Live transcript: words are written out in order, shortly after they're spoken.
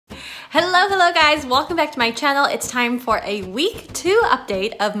Hello guys, welcome back to my channel. It's time for a week 2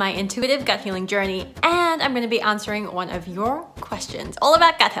 update of my intuitive gut healing journey, and I'm going to be answering one of your questions all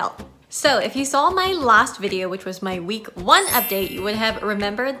about gut health. So if you saw my last video, which was my week 1 update, you would have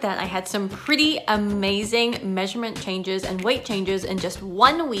remembered that I had some pretty amazing measurement changes and weight changes in just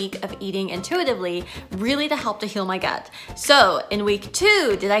 1 week of eating intuitively, really to help to heal my gut. So in week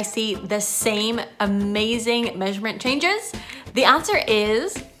 2, did I see the same amazing measurement changes? The answer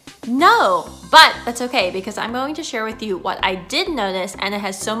is no, but that's okay because I'm going to share with you what I did notice, and it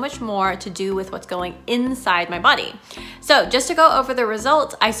has so much more to do with what's going inside my body. So just to go over the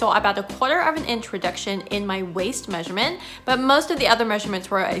results, I saw about a 1/4 of an inch reduction in my waist measurement, but most of the other measurements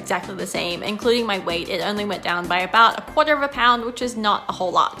were exactly the same, including my weight. It only went down by about a 1/4 of a pound, which is not a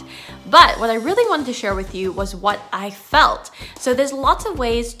whole lot. But what I really wanted to share with you was what I felt. So there's lots of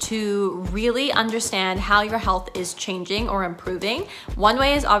ways to really understand how your health is changing or improving. One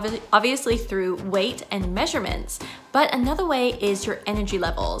way is obviously through weight and measurements, but another way is your energy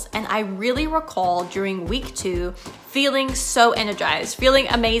levels. And I really recall during week 2 feeling so energized, feeling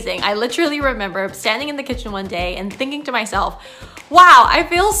amazing. I literally remember standing in the kitchen one day and thinking to myself, wow, I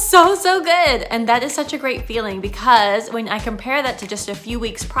feel so good. And that is such a great feeling, because when I compare that to just a few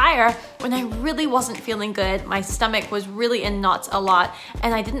weeks prior, when I really wasn't feeling good, my stomach was really in knots a lot,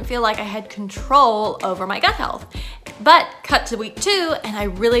 and I didn't feel like I had control over my gut health. But cut to week 2, and I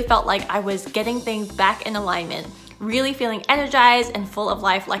really felt like I was getting things back in alignment, really feeling energized and full of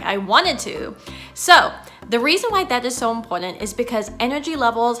life like I wanted to. So the reason why that is so important is because energy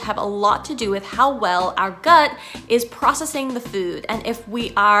levels have a lot to do with how well our gut is processing the food. And if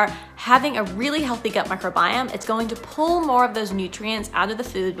we are having a really healthy gut microbiome, it's going to pull more of those nutrients out of the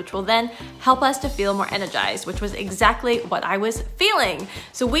food, which will then help us to feel more energized, which was exactly what I was feeling.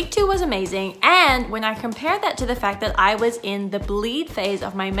 So week 2 was amazing. And when I compare that to the fact that I was in the bleed phase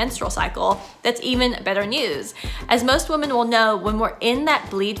of my menstrual cycle, that's even better news. As most women will know, when we're in that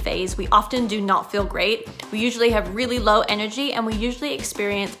bleed phase, we often do not feel great. We usually have really low energy, and we usually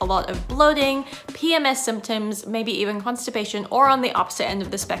experience a lot of bloating, PMS symptoms, maybe even constipation, or on the opposite end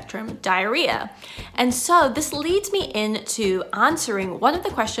of the spectrum, diarrhea. And so this leads me into answering one of the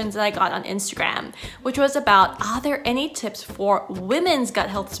questions that I got on Instagram, which was about, are there any tips for women's gut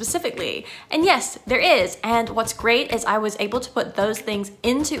health specifically? And yes, there is. And what's great is I was able to put those things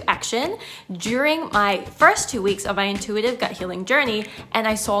into action during my first 2 weeks of my intuitive gut healing journey, and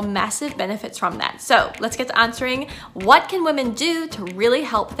I saw massive benefits from that. So let's get to answering, what can women do to really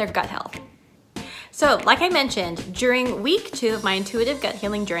help their gut health? So like I mentioned, during week 2 of my intuitive gut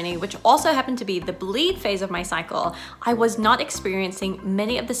healing journey, which also happened to be the bleed phase of my cycle, I was not experiencing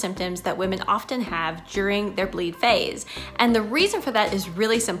many of the symptoms that women often have during their bleed phase. And the reason for that is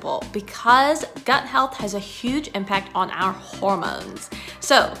really simple, because gut health has a huge impact on our hormones.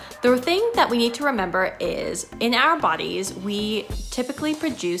 So the thing that we need to remember is, in our bodies, we typically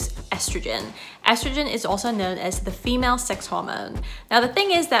produce estrogen. Estrogen is also known as the female sex hormone. Now the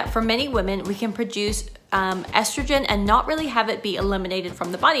thing is that for many women, we can produce estrogen and not really have it be eliminated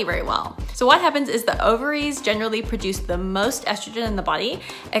from the body very well. So what happens is the ovaries generally produce the most estrogen in the body.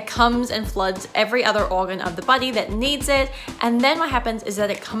 It comes and floods every other organ of the body that needs it, and then what happens is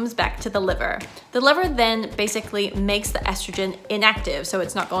that it comes back to the liver. The liver then basically makes the estrogen inactive, so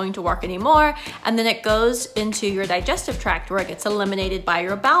it's not going to work anymore, and then it goes into your digestive tract where it gets eliminated by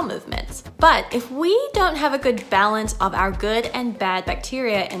your bowel movements. But if we don't have a good balance of our good and bad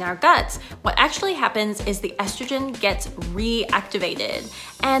bacteria in our guts, what actually happens is the estrogen gets reactivated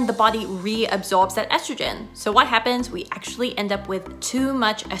and the body reabsorbs that estrogen. So what happens? We actually end up with too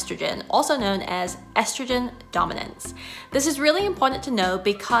much estrogen, also known as estrogen dominance. This is really important to know,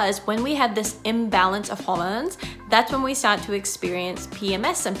 because when we have this imbalance of hormones, that's when we start to experience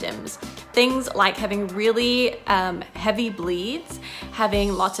PMS symptoms. Things like having really heavy bleeds,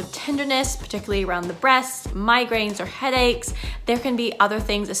 having lots of tenderness, particularly around the breasts, migraines or headaches. There can be other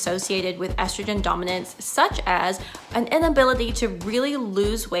things associated with estrogen dominance, such as an inability to really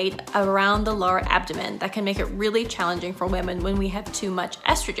lose weight around the lower abdomen. That can make it really challenging for women when we have too much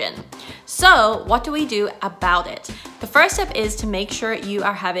estrogen. So what do we do about it? The first step is to make sure you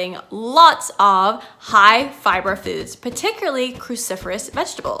are having lots of high fiber foods, particularly cruciferous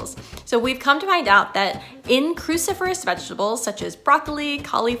vegetables. So we've come to find out that in cruciferous vegetables such as broccoli,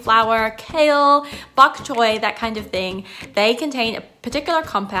 cauliflower, kale, bok choy, that kind of thing, they contain particular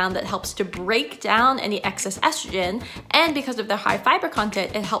compound that helps to break down any excess estrogen, and because of the high fiber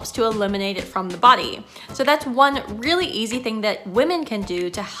content, it helps to eliminate it from the body. So that's one really easy thing that women can do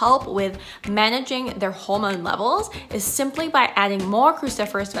to help with managing their hormone levels, is simply by adding more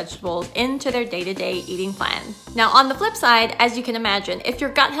cruciferous vegetables into their day-to-day eating plan. Now, on the flip side, as you can imagine, if your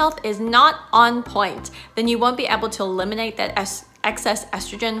gut health is not on point, then you won't be able to eliminate that excess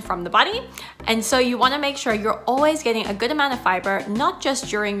estrogen from the body. And so you want to make sure you're always getting a good amount of fiber, not just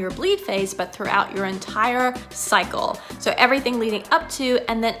during your bleed phase, but throughout your entire cycle. So everything leading up to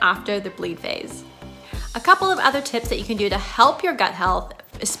and then after the bleed phase. A couple of other tips that you can do to help your gut health,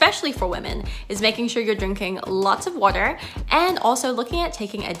 especially for women, is making sure you're drinking lots of water and also looking at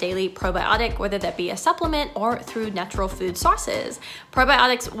taking a daily probiotic, whether that be a supplement or through natural food sources.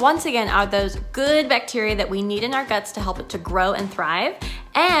 Probiotics, once again, are those good bacteria that we need in our guts to help it to grow and thrive.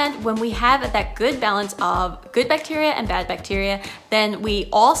 And when we have that good balance of good bacteria and bad bacteria, then we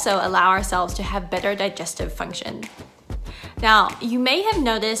also allow ourselves to have better digestive function. Now, you may have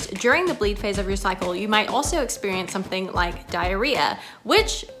noticed during the bleed phase of your cycle, you might also experience something like diarrhea,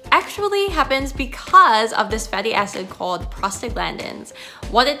 which actually happens because of this fatty acid called prostaglandins.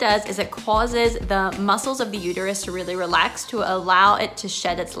 What it does is it causes the muscles of the uterus to really relax to allow it to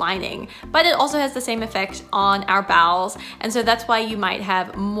shed its lining, but it also has the same effect on our bowels, and so that's why you might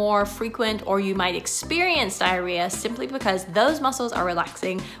have more frequent, or you might experience diarrhea simply because those muscles are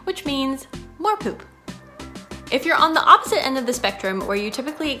relaxing, which means more poop. If you're on the opposite end of the spectrum, where you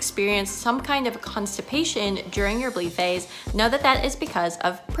typically experience some kind of constipation during your bleed phase, know that that is because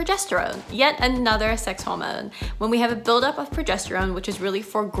of progesterone, yet another sex hormone. When we have a buildup of progesterone, which is really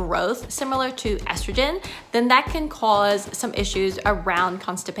for growth, similar to estrogen, then that can cause some issues around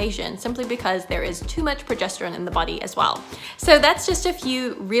constipation, simply because there is too much progesterone in the body as well. So that's just a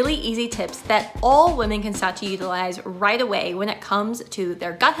few really easy tips that all women can start to utilize right away when it comes to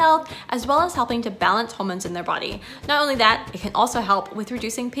their gut health, as well as helping to balance hormones in their body. Not only that, it can also help with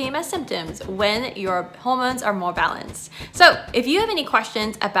reducing PMS symptoms when your hormones are more balanced. So if you have any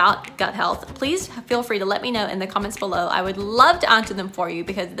questions about gut health, please feel free to let me know in the comments below. I would love to answer them for you,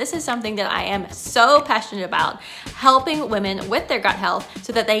 because this is something that I am so passionate about, helping women with their gut health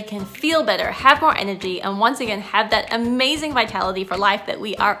so that they can feel better, have more energy, and once again, have that amazing vitality for life that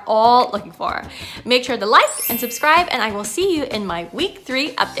we are all looking for. Make sure to like and subscribe, and I will see you in my week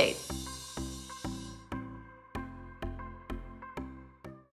 3 update.